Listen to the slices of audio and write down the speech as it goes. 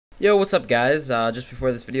Yo, what's up, guys? Just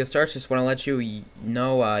before this video starts, just want to let you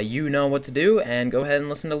know what to do, and go ahead and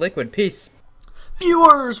listen to Liquid. Peace.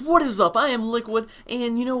 Viewers, what is up? I am Liquid,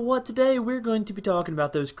 and you know what? Today we're going to be talking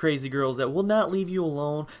about those crazy girls that will not leave you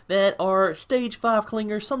alone, that are stage 5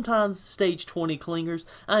 clingers, sometimes stage 20 clingers.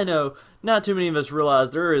 I know, not too many of us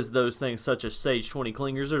realize there is those things such as stage 20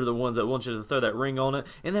 clingers. They're the ones that want you to throw that ring on it,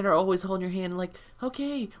 and then are always holding your hand like,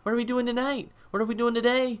 okay, what are we doing tonight? What are we doing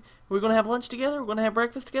today? We're going to have lunch together? We're going to have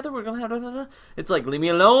breakfast together? We're going to have... Da, da, da. It's like, leave me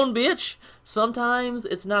alone, bitch! Sometimes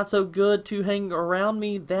it's not so good to hang around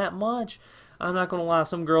me that much. I'm not going to lie,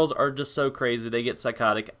 some girls are just so crazy, they get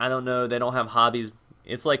psychotic. I don't know, they don't have hobbies.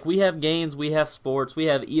 It's like we have games, we have sports, we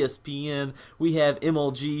have ESPN, we have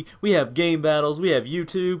MLG, we have game battles, we have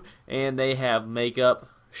YouTube, and they have makeup,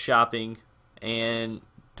 shopping, and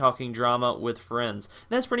talking drama with friends.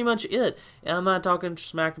 And that's pretty much it. And I'm not talking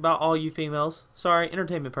smack about all you females. Sorry,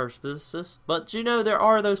 entertainment purposes. But you know, there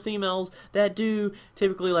are those females that do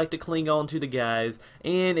typically like to cling on to the guys,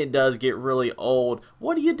 and it does get really old.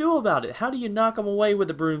 What do you do about it? How do you knock them away with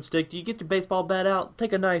a broomstick? Do you get your baseball bat out,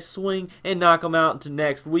 take a nice swing, and knock them out into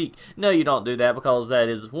next week? No, you don't do that, because that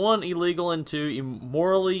is 1, illegal, and 2,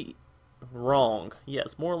 morally wrong.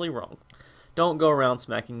 Yes, morally wrong. Don't go around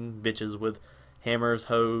smacking bitches with hammers,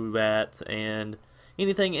 hoe bats, and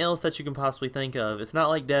anything else that you can possibly think of. It's not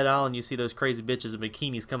like Dead Island, you see those crazy bitches in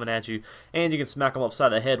bikinis coming at you, and you can smack them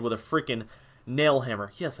upside the head with a freaking nail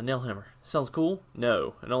hammer. Yes, a nail hammer. Sounds cool?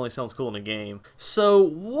 No, it only sounds cool in a game. So,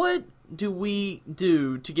 what do we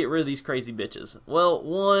do to get rid of these crazy bitches? Well,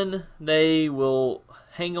 1, they will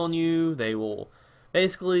hang on you, they will...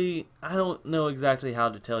 Basically, I don't know exactly how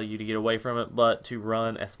to tell you to get away from it, but to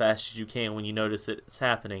run as fast as you can when you notice it's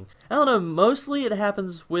happening. I don't know, mostly it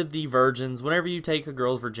happens with the virgins. Whenever you take a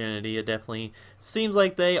girl's virginity, it definitely seems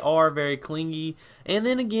like they are very clingy. And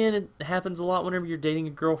then again, it happens a lot whenever you're dating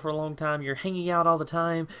a girl for a long time. You're hanging out all the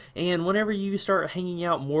time, and whenever you start hanging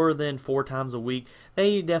out more than 4 times a week,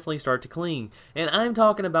 they definitely start to cling. And I'm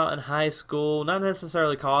talking about in high school, not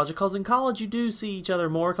necessarily college, because in college you do see each other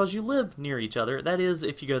more because you live near each other. That is,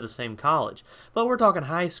 if you go to the same college. But we're talking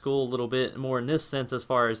high school a little bit more in this sense, as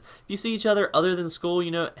far as if you see each other other than school,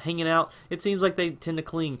 you know, hanging out, it seems like they tend to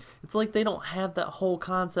cling. It's like they don't have that whole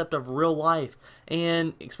concept of real life.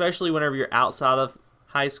 And especially whenever you're outside of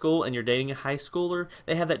high school and you're dating a high schooler,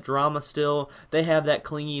 they have that drama still, they have that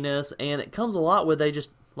clinginess, and it comes a lot with they just,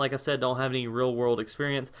 like I said, don't have any real world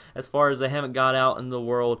experience, as far as they haven't got out in the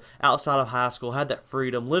world outside of high school, had that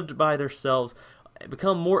freedom, lived by themselves,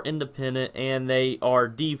 become more independent, and they are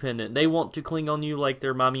dependent. They want to cling on you like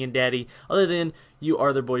their mommy and daddy, other than you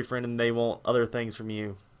are their boyfriend and they want other things from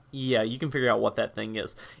you. Yeah, you can figure out what that thing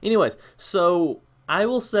is. Anyways, so I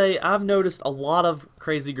will say I've noticed a lot of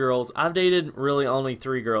crazy girls. I've dated really only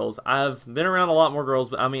 3 girls. I've been around a lot more girls,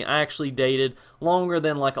 but I mean, I actually dated longer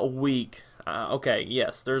than like a week. Okay,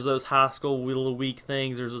 yes, there's those high school wheel of the week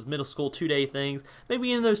things, there's those middle school 2-day things,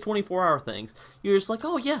 maybe in those 24-hour things. You're just like,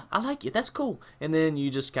 oh yeah, I like you, that's cool. And then you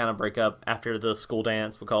just kind of break up after the school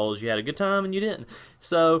dance because you had a good time and you didn't.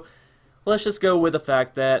 So let's just go with the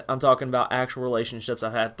fact that I'm talking about actual relationships.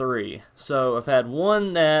 I've had 3. So I've had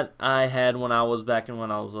 1 that I had when I was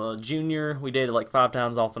a junior. We dated like 5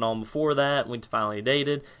 times off and on before that. We finally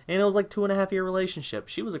dated, and it was like 2.5-year relationship.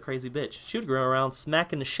 She was a crazy bitch. She would go around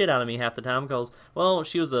smacking the shit out of me half the time because, well,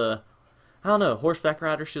 she was I don't know, horseback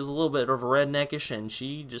rider. She was a little bit of a redneckish, and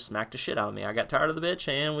she just smacked the shit out of me. I got tired of the bitch,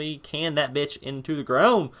 and we canned that bitch into the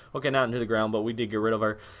ground. Okay, not into the ground, but we did get rid of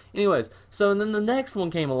her. Anyways, so then the next one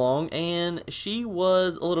came along, and she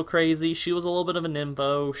was a little crazy. She was a little bit of a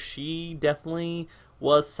nympho. She definitely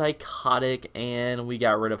was psychotic, and we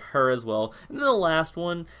got rid of her as well. And then the last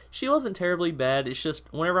one, she wasn't terribly bad. It's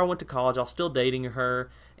just whenever I went to college, I was still dating her.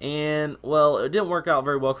 And, well, it didn't work out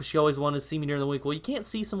very well because she always wanted to see me during the week. Well, you can't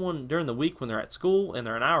see someone during the week when they're at school and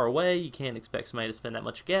they're an hour away. You can't expect somebody to spend that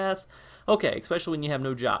much gas. Okay, especially when you have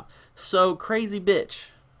no job. So, crazy bitch.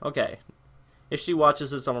 Okay. If she watches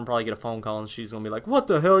this, someone will probably get a phone call and she's going to be like, what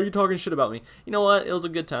the hell are you talking shit about me? You know what? It was a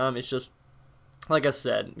good time. It's just, like I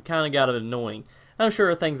said, it kind of got annoying. I'm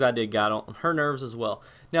sure things I did got on her nerves as well.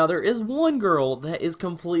 Now, there is one girl that is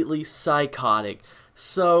completely psychotic.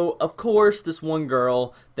 So, of course, this one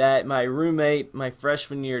girl that my roommate my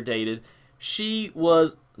freshman year dated, she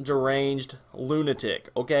was deranged lunatic,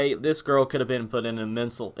 okay? This girl could have been put in a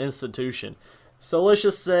mental institution. So let's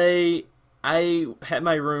just say I had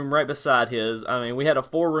my room right beside his. I mean, we had a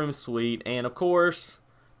 4-room suite, and of course,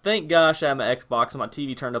 thank gosh I had my Xbox and my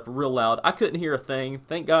TV turned up real loud. I couldn't hear a thing.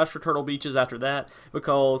 Thank gosh for Turtle Beaches after that,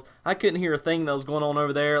 because I couldn't hear a thing that was going on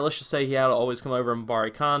over there. Let's just say he had to always come over and borrow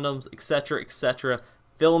condoms, etc., etc.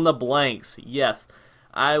 Fill in the blanks. Yes.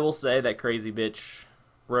 I will say that crazy bitch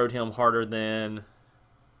rode him harder than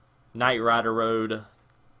Knight Rider rode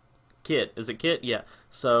Kit. Is it Kit? Yeah.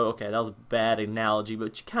 So, okay, that was a bad analogy,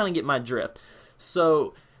 but you kind of get my drift.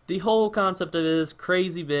 So, the whole concept of it is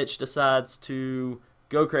crazy bitch decides to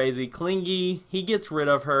go crazy. Clingy, he gets rid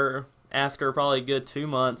of her after probably a good 2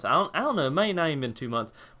 months. I don't know, it may not even been 2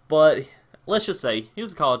 months, but let's just say he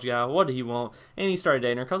was a college guy. What did he want? And he started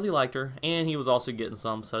dating her because he liked her, and he was also getting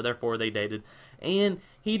some, so therefore they dated. And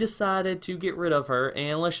he decided to get rid of her,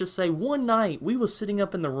 and let's just say one night we was sitting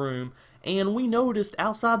up in the room, and we noticed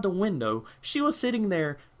outside the window she was sitting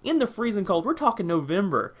there in the freezing cold. We're talking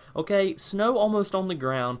November, okay? Snow almost on the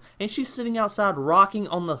ground, and she's sitting outside rocking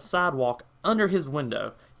on the sidewalk under his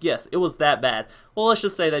window. Yes, it was that bad. Well, let's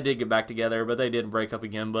just say they did get back together, but they didn't break up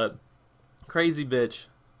again. But crazy bitch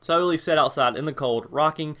totally sat outside in the cold,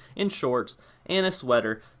 rocking in shorts and a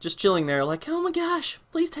sweater, just chilling there like, oh my gosh,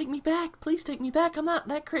 please take me back, please take me back, I'm not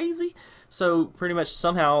that crazy. So pretty much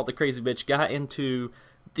somehow the crazy bitch got into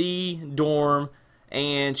the dorm,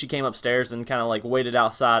 and she came upstairs and kind of like waited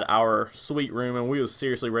outside our suite room, and we was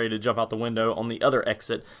seriously ready to jump out the window on the other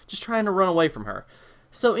exit, just trying to run away from her.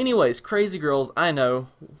 So anyways, crazy girls, I know.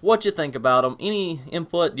 What you think about them? Any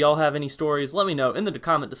input? Y'all have any stories? Let me know in the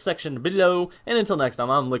comment section below. And until next time,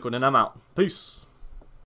 I'm Liquid and I'm out. Peace.